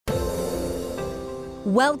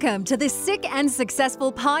Welcome to the Sick and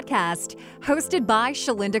Successful podcast, hosted by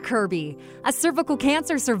Shalinda Kirby, a cervical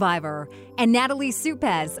cancer survivor, and Natalie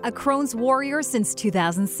Supez, a Crohn's warrior since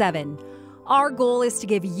 2007. Our goal is to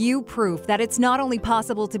give you proof that it's not only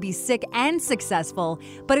possible to be sick and successful,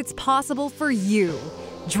 but it's possible for you.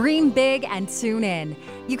 Dream big and tune in.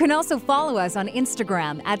 You can also follow us on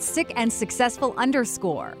Instagram at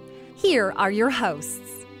sickandsuccessful_. Here are your hosts.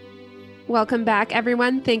 Welcome back,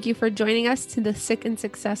 everyone. Thank you for joining us to the Sick and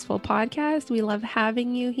Successful podcast. We love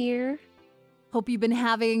having you here. Hope you've been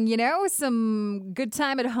having, some good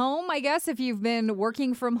time at home, I guess, if you've been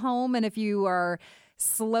working from home and if you are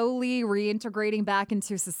slowly reintegrating back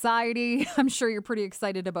into society. I'm sure you're pretty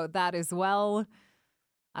excited about that as well.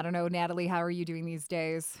 I don't know, Natalie, how are you doing these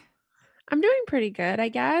days? I'm doing pretty good, I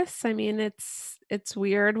guess. I mean, it's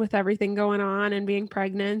weird with everything going on and being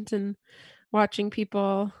pregnant and watching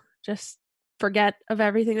people just forget of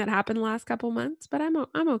everything that happened the last couple months, but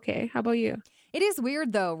I'm okay. How about you? It is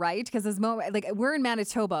weird though, right? Because we're in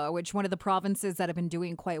Manitoba, which one of the provinces that have been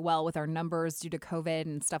doing quite well with our numbers due to COVID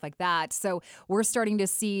and stuff like that. So we're starting to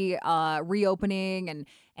see reopening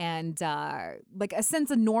and like a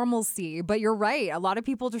sense of normalcy. But you're right, a lot of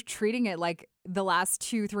people just treating it like the last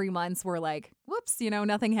 2-3 months were like, whoops,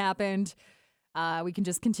 nothing happened. We can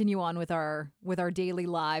just continue on with our daily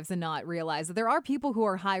lives and not realize that there are people who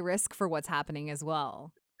are high risk for what's happening as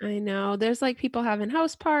well. I know there's like people having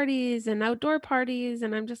house parties and outdoor parties,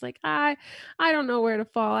 and I'm just like, I don't know where to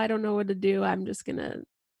fall. I don't know what to do. I'm just gonna,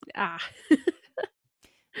 Yeah,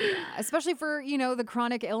 especially for, the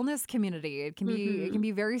chronic illness community. It can Mhm.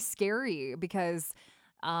 be very scary because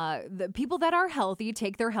the people that are healthy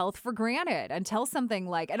take their health for granted until something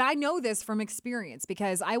like, and I know this from experience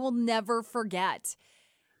because I will never forget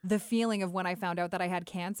the feeling of when I found out that I had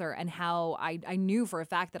cancer and how I knew for a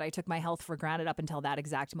fact that I took my health for granted up until that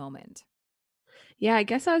exact moment. Yeah, I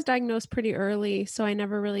guess I was diagnosed pretty early, so I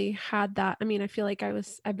never really had that. I mean, I feel like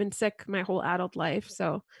I've been sick my whole adult life,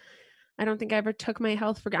 so I don't think I ever took my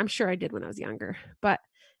health for I'm sure I did when I was younger, but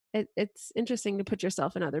it's interesting to put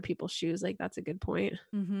yourself in other people's shoes. Like that's a good point.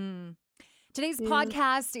 Hmm. Today's Yeah.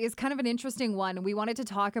 podcast is kind of an interesting one. We wanted to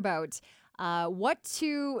talk about what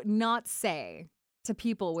to not say to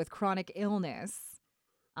people with chronic illness,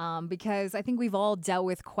 because I think we've all dealt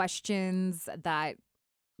with questions that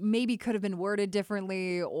maybe could have been worded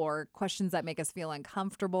differently or questions that make us feel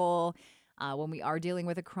uncomfortable when we are dealing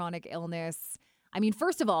with a chronic illness. I mean,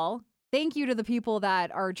 first of all, thank you to the people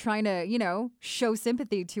that are trying to, show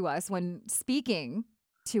sympathy to us when speaking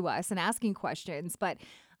to us and asking questions. But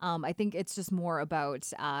I think it's just more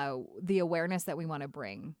about the awareness that we want to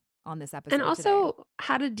bring on this And episode today. also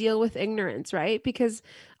how to deal with ignorance, right? Because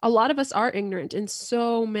a lot of us are ignorant in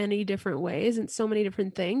so many different ways and so many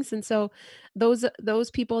different things. And so those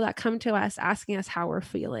people that come to us asking us how we're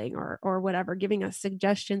feeling or whatever, giving us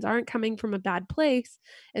suggestions aren't coming from a bad place.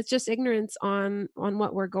 It's just ignorance on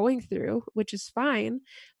what we're going through, which is fine,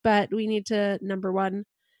 but we need to number 1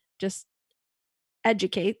 just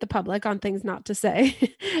educate the public on things not to say.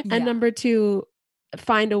 And Yeah. number 2,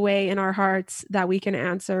 find a way in our hearts that we can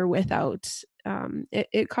answer without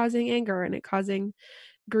it causing anger and it causing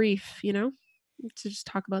grief, to just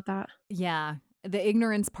talk about that. Yeah. The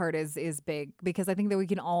ignorance part is big because I think that we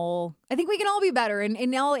can all be better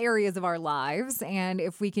in all areas of our lives. And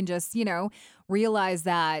if we can just, realize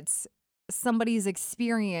that somebody's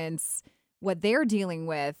experience, what they're dealing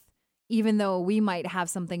with, even though we might have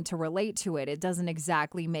something to relate to it, it doesn't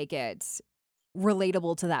exactly make it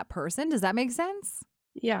relatable to that person. Does that make sense?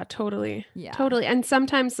 Yeah, totally. Yeah. Totally. And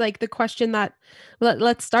sometimes like the question that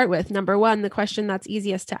let's start with number 1, the question that's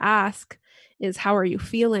easiest to ask is how are you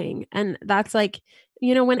feeling? And that's like,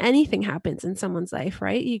 when anything happens in someone's life,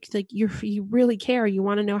 right? You really care, you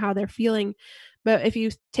want to know how they're feeling. But if you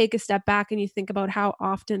take a step back and you think about how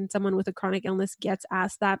often someone with a chronic illness gets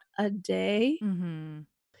asked that a day, Mhm.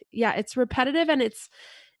 yeah, it's repetitive and it's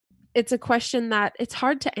a question that it's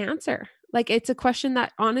hard to answer. Like it's a question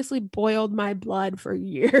that honestly boiled my blood for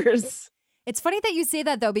years. It's funny that you say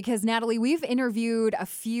that, though, because Natalie, we've interviewed a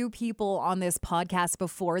few people on this podcast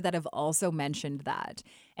before that have also mentioned that.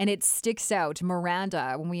 And it sticks out.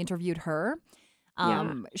 Miranda, when we interviewed her,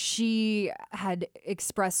 Yeah. she had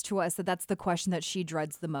expressed to us that that's the question that she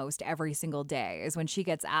dreads the most every single day is when she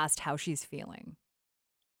gets asked how she's feeling.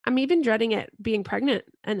 I'm even dreading it being pregnant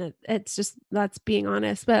and it's just that's being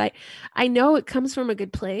honest, but I know it comes from a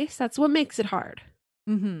good place. That's what makes it hard.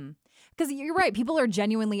 Mm-hmm. Because you're right. People are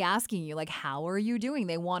genuinely asking you, like, how are you doing?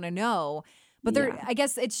 They want to know. But Yeah. I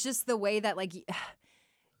guess it's just the way that, like,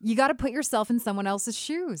 you got to put yourself in someone else's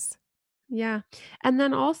shoes. Yeah. And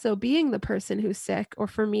then also being the person who's sick, or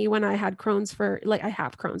for me, when I had Crohn's for like, I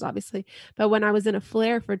have Crohn's obviously, but when I was in a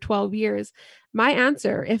flare for 12 years, my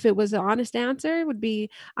answer, if it was an honest answer, would be,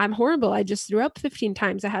 I'm horrible. I just threw up 15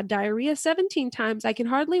 times. I had diarrhea 17 times. I can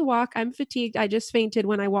hardly walk. I'm fatigued. I just fainted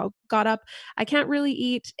when got up. I can't really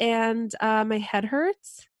eat. And my head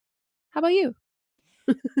hurts. How about you?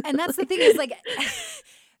 And that's the thing is Like, like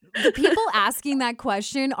the people asking that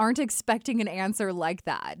question aren't expecting an answer like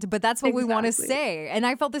that, but that's what we want to exactly. say. And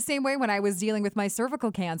I felt the same way when I was dealing with my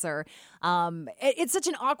cervical cancer. It's such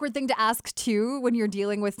an awkward thing to ask too when you're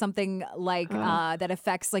dealing with something like Uh, that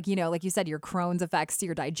affects, like, like you said, your Crohn's affects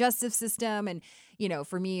your digestive system, and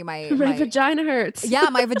for me, my my my vagina hurts. yeah,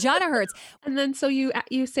 my vagina hurts. And then so you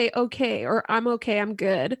say, "Okay," or "I'm okay, I'm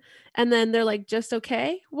good." And then they're like, "Just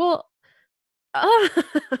okay?" Well, uh,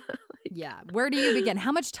 Yeah, where do you begin?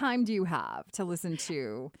 How much time do you have to listen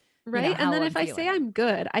to, right? And how then I'm if I say feeling? I'm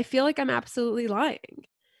good, I feel like I'm absolutely lying.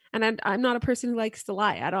 And I'm not a person who likes to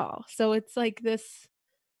lie at all. So it's like this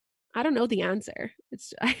I don't know the answer.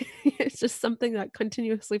 It's it's just something that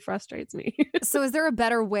continuously frustrates me. So is there a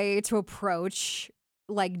better way to approach,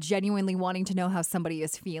 like, genuinely wanting to know how somebody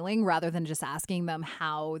is feeling rather than just asking them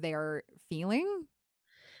how they're feeling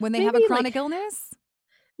when they have a Maybe chronic like illness?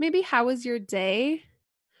 maybe how was your day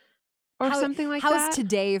or How something like how's that?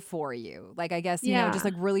 today for you? Like, I guess, just, Yeah.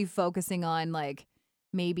 like, really focusing on, like,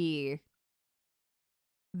 maybe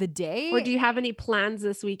the Or do day? you have any plans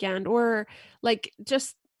this weekend? Or like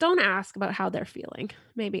just don't ask about how they're feeling,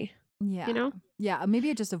 maybe, you Yeah. know? Yeah,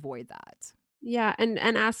 maybe just avoid that. Yeah, and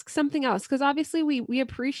ask something else because obviously we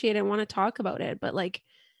appreciate it and wanna talk about it, but, like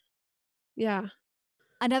yeah.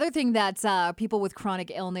 Another thing that, people with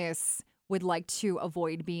chronic illness would like to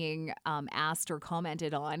avoid being, asked or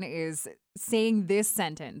commented on is saying this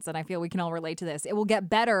sentence, and I feel we can all relate to this: "It will get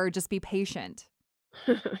better, just be patient."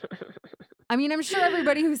 I mean, I'm sure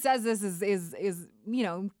everybody who says this is,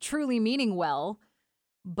 truly meaning well,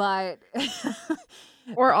 but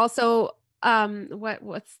Or also,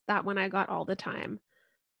 what's that one I got all the time?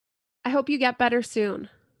 "I hope you get better soon."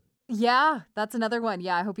 yeah, that's another one.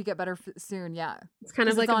 Yeah, I hope you get better soon, yeah, It's kind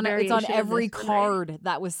of because like a it's on variation of every this one, right? card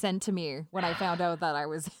that was sent to me when I found out that I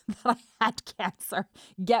was that I had cancer.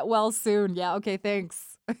 "Get well soon." Yeah, okay,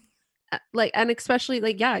 thanks. Like and especially,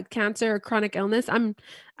 like, yeah, cancer or chronic illness, I'm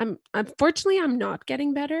unfortunately, I'm not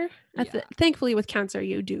getting better at the Yeah. thankfully, with cancer,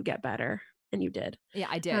 you do get better, and you did. Yeah,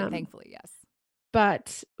 I did, Um thankfully, yes.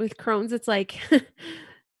 But with Crohn's, it's like,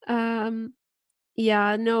 um,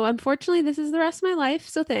 yeah, no, unfortunately, this is the rest of my life,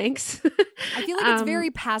 so thanks. I feel like it's Um,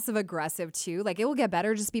 very passive aggressive too. Like, it will get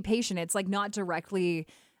better, just be patient. It's like not directly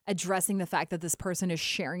addressing the fact that this person is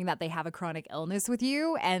sharing that they have a chronic illness with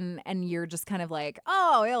you, and you're just kind of like,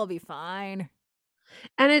 "Oh, it'll be fine."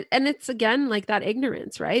 and it's again like that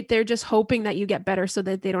ignorance, right? They're just hoping that you get better so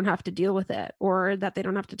that they don't have to deal with it or that they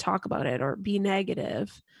don't have to talk about it or be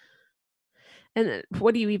negative. And then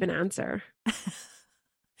what do you even answer?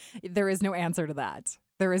 There is no answer to that.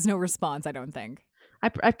 There is no response, I don't think.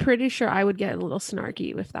 I'm pretty sure I would get a little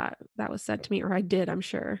snarky if that was said to me, or I did, I'm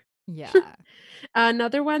sure. Yeah.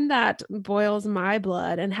 Another one that boils my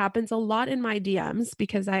blood and happens a lot in my DMs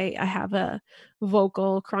because I have a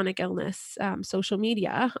vocal chronic illness, social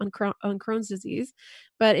media on Crohn's disease,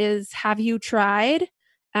 but is have you tried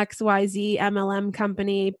XYZ MLM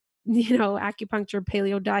company, acupuncture,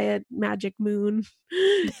 paleo diet, magic moon,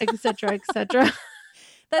 et cetera, et cetera.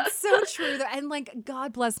 That's so true, though, and, like,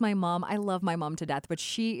 God bless my mom. I love my mom to death, but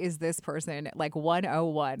she is this person, like,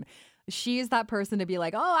 101. She is that person to be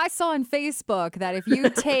like, "Oh, I saw on Facebook that if you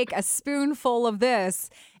take a spoonful of this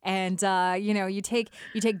and, you take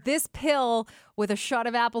this pill with a shot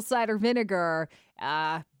of apple cider vinegar,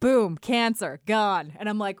 boom, cancer, gone." And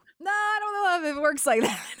I'm like, "No, I don't know if it works like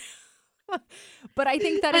that." But I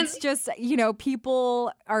think that And it's just,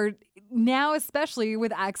 people are now, especially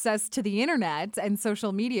with access to the internet and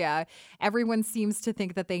social media, everyone seems to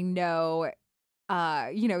think that they know,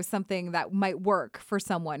 something that might work for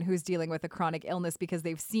someone who's dealing with a chronic illness because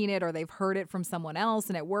they've seen it or they've heard it from someone else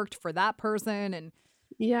and it worked for that person. And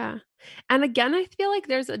yeah. And again, I feel like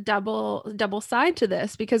there's a double side to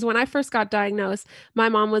this because when I first got diagnosed, my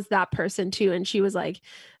mom was that person too and she was like,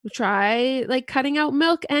 "Try like cutting out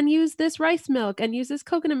milk and use this rice milk and use this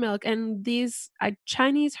coconut milk and these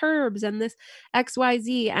Chinese herbs and this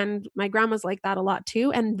XYZ." And my grandma's like that a lot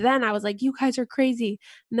too. And then I was like, "You guys are crazy.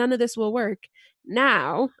 None of this will work."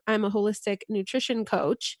 Now, I'm a holistic nutrition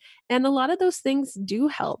coach and a lot of those things do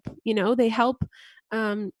help. They help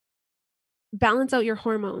um balance out your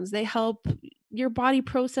hormones. They help your body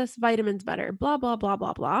process vitamins better, blah, blah, blah,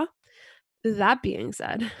 blah, blah. That being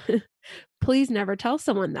said, Please never tell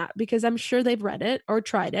someone that because I'm sure they've read it or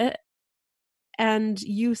tried it, and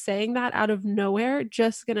you saying that out of nowhere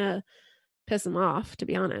just gonna piss them off, to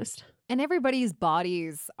be honest. And everybody's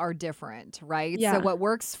bodies are different, right? So Yeah. what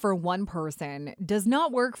works for one person does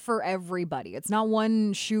not work for everybody. It's not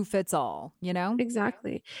one shoe fits all, you know?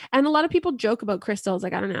 Exactly. And a lot of people joke about crystals,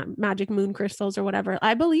 like, I don't know, magic moon crystals or whatever.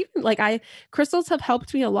 I believe like I crystals have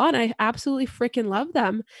helped me a lot. I absolutely freaking love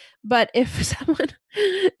them. But if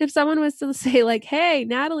someone was to say like, "Hey,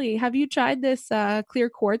 Natalie, have you tried this clear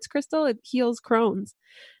quartz crystal? It heals Crohn's."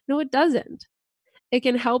 No, it doesn't. It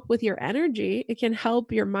can help with your energy, it can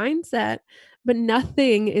help your mindset, but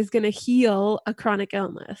nothing is going to heal a chronic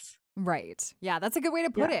illness. Right. Yeah, that's a good way to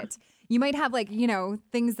put Yeah. it. You might have like, you know,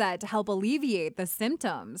 things that help alleviate the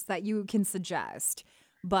symptoms that you can suggest,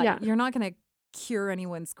 but Yeah. you're not going to cure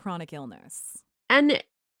anyone's chronic illness. And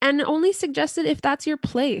only suggested if that's your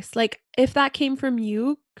place. Like, if that came from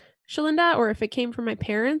you, Shalinda, or if it came from my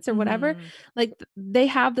parents or whatever, Mhm. like, they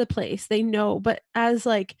have the place, they know, but as,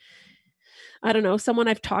 like, I don't know, someone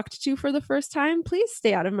I've talked to for the first time, please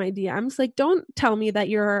stay out of my DMs. Like, don't tell me that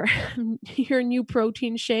your your new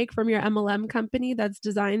protein shake from your MLM company that's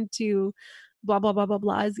designed to blah, blah, blah, blah,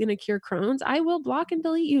 blah is gonna cure Crohn's. I will block and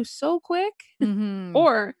delete you so quick. Mhm.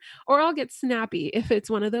 Or I'll get snappy if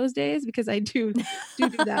it's one of those days because I do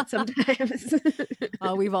that sometimes.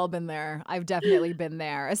 Oh, we've all been there. I've definitely been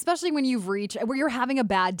there, especially when you've reached where you're having a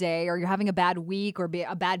bad day or you're having a bad week or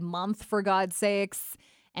a bad month for God's sakes,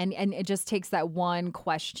 and it just takes that one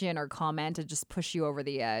question or comment to just push you over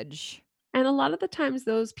the edge. And a lot of the times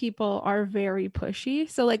those people are very pushy.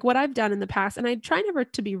 So like what I've done in the past, and I try never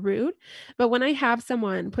to be rude, but when I have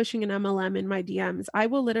someone pushing an MLM in my DMs, I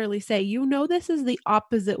will literally say, "You know, this is the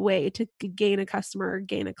opposite way to gain a customer or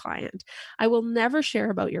gain a client. I will never share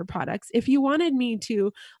about your products. If you wanted me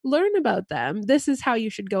to learn about them, this is how you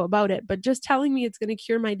should go about it. But just telling me it's going to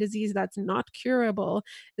cure my disease that's not curable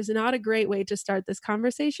is not a great way to start this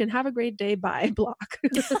conversation. Have a great day. Bye." Block.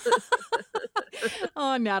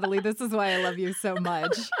 Oh, Natalie, this is why I love you so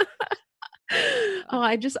much. Oh,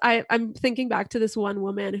 I'm thinking back to this one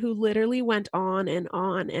woman who literally went on and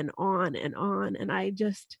on and on and on, and I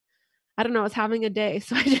don't know, I was having a day,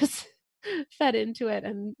 so I just fed into it,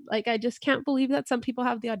 and, like, I just can't believe that some people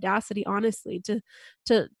have the audacity, honestly,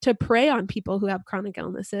 to prey on people who have chronic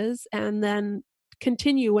illnesses and then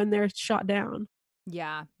continue when they're shot down.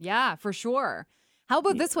 Yeah, yeah, for sure. How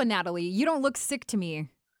about Yeah. this one, Natalie? You don't look sick to me.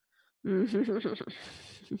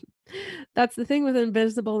 That's the thing with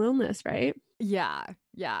invisible illness, right? Yeah,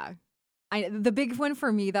 yeah. The big one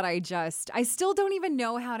for me that I still don't even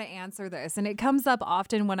know how to answer this, and it comes up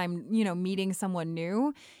often when I'm, you know, meeting someone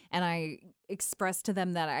new and I express to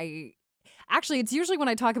them that actually, it's usually when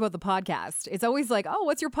I talk about the podcast. It's always like, "Oh,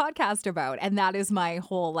 what's your podcast about?" And that is my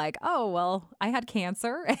whole like, "Oh, well, I had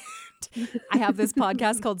cancer and I have this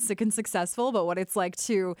podcast called Sick and Successful, but what it's like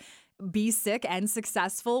to be sick and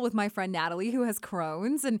successful with my friend Natalie who has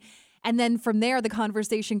Crohn's." And then from there the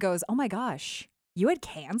conversation goes, "Oh my gosh, you had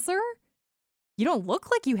cancer? You don't look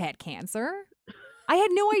like you had cancer. I had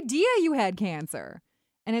no idea you had cancer."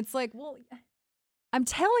 And it's like, "Well, I'm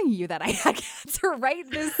telling you that I had cancer right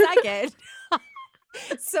this second."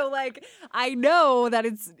 So like I know that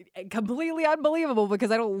it's completely unbelievable because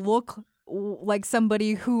I don't look like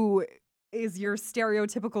somebody who is your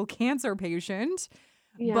stereotypical cancer patient,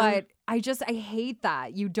 Yeah. but I hate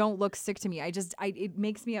that you don't look sick to me. It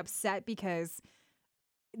makes me upset because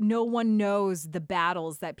no one knows the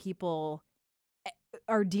battles that people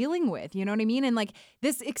are dealing with, you know what I mean? And like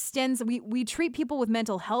this extends we treat people with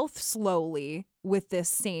mental health slowly with this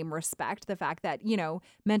same respect, the fact that, you know,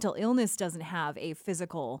 mental illness doesn't have a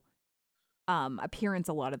physical appearance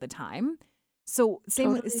a lot of the time. So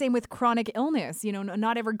Totally. same with chronic illness, you know,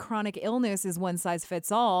 not every chronic illness is one size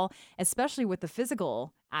fits all, especially with the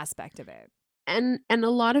physical aspect of it. And a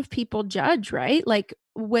lot of people judge, right? Like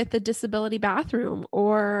with a disability bathroom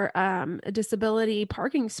or a disability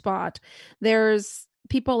parking spot. There's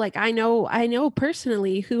people like I know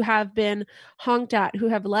personally who have been honked at, who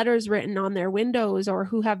have letters written on their windows, or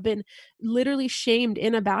who have been literally shamed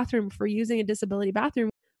in a bathroom for using a disability bathroom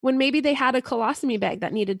when maybe they had a colostomy bag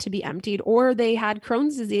that needed to be emptied, or they had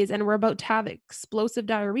Crohn's disease and were about to have explosive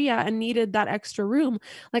diarrhea and needed that extra room.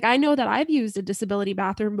 Like, I know that I've used a disability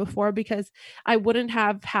bathroom before because I wouldn't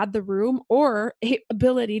have had the room or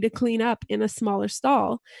ability to clean up in a smaller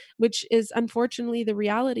stall, which is unfortunately the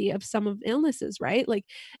reality of some of illnesses, right? Like,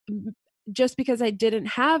 just because I didn't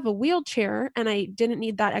have a wheelchair and I didn't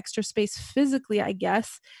need that extra space physically, I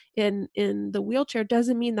guess, in the wheelchair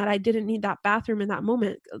doesn't mean that I didn't need that bathroom in that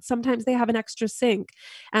moment. Sometimes they have an extra sink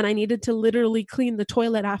and I needed to literally clean the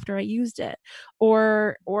toilet after I used it.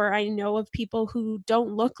 Or I know of people who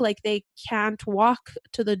don't look like they can't walk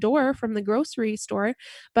to the door from the grocery store,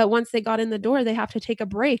 but once they got in the door, they have to take a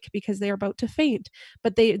break because they're about to faint,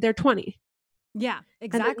 but they're 20. Yeah,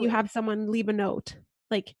 And then you exactly. have someone leave a note.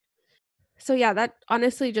 Like, so yeah, that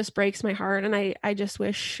honestly just breaks my heart, and I just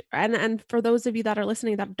wish, and for those of you that are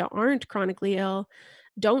listening that aren't chronically ill,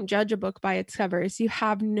 don't judge a book by its covers. You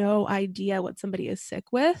have no idea what somebody is sick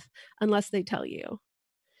with unless they tell you.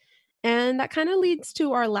 And that kind of leads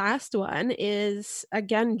to our last one is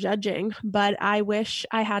again judging, but I wish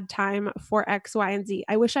I had time for X, Y, and Z.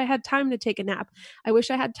 I wish I had time to take a nap. I wish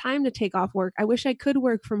I had time to take off work. I wish I could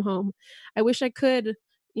work from home. I wish I could,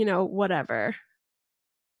 whatever.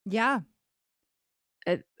 Yeah.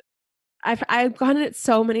 It, I've gotten it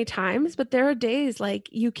so many times, but there are days like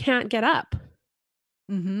you can't get up.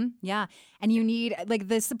 Yeah. And you need like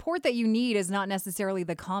the support that you need is not necessarily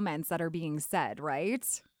the comments that are being said, right?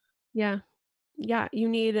 Yeah. Yeah, you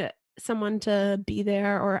need someone to be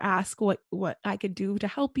there or ask what I could do to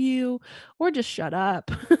help you or just shut up.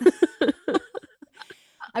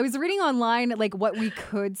 I was reading online like what we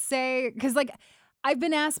could say because like I've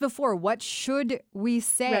been asked before, what should we Right.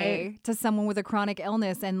 say to someone with a chronic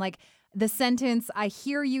illness? And like the sentence, I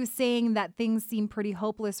hear you saying that things seem pretty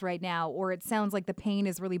hopeless right now, or it sounds like the pain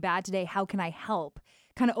is really bad today. How can I help?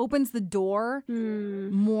 Kind of opens the door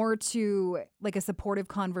Hmm. more to like a supportive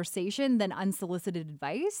conversation than unsolicited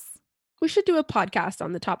advice. We should do a podcast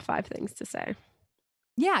on the top 5 things to say.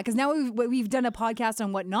 Yeah, because now we've done a podcast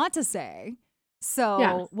on what not to say. Yeah.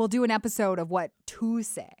 So we'll do an episode of what to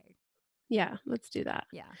say. Yeah, let's do that.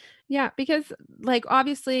 Yeah. Yeah, because like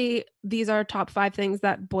obviously these are top 5 things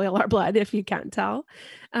that boil our blood if you can't tell.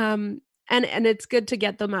 Um and it's good to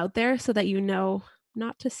get them out there so that you know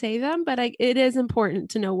not to say them, but it is important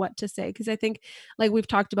to know what to say because I think like we've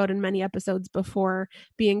talked about in many episodes before,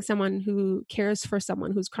 being someone who cares for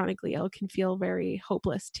someone who's chronically ill can feel very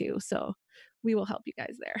hopeless too. So we will help you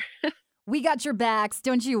guys there. We got your backs.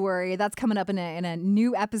 Don't you worry. That's coming up in a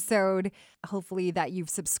new episode. Hopefully that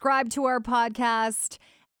you've subscribed to our podcast.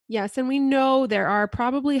 Yes, and we know there are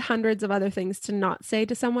probably hundreds of other things to not say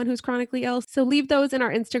to someone who's chronically ill. So leave those in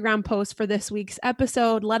our Instagram post for this week's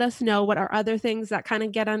episode. Let us know what are other things that kind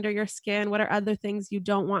of get under your skin. What are other things you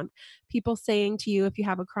don't want people saying to you if you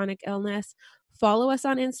have a chronic illness? Follow us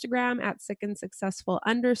on Instagram at sick and successful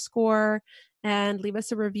underscore and leave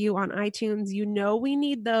us a review on iTunes. You know, we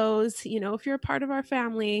need those. If you're a part of our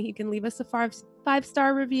family, you can leave us a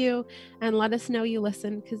five-star review and let us know you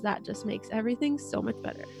listen because that just makes everything so much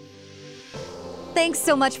better. Thanks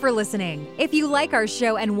so much for listening. If you like our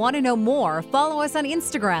show and want to know more, follow us on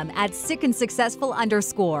Instagram at sickandsuccessful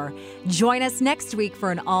underscore. Join us next week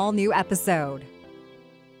for an all new episode.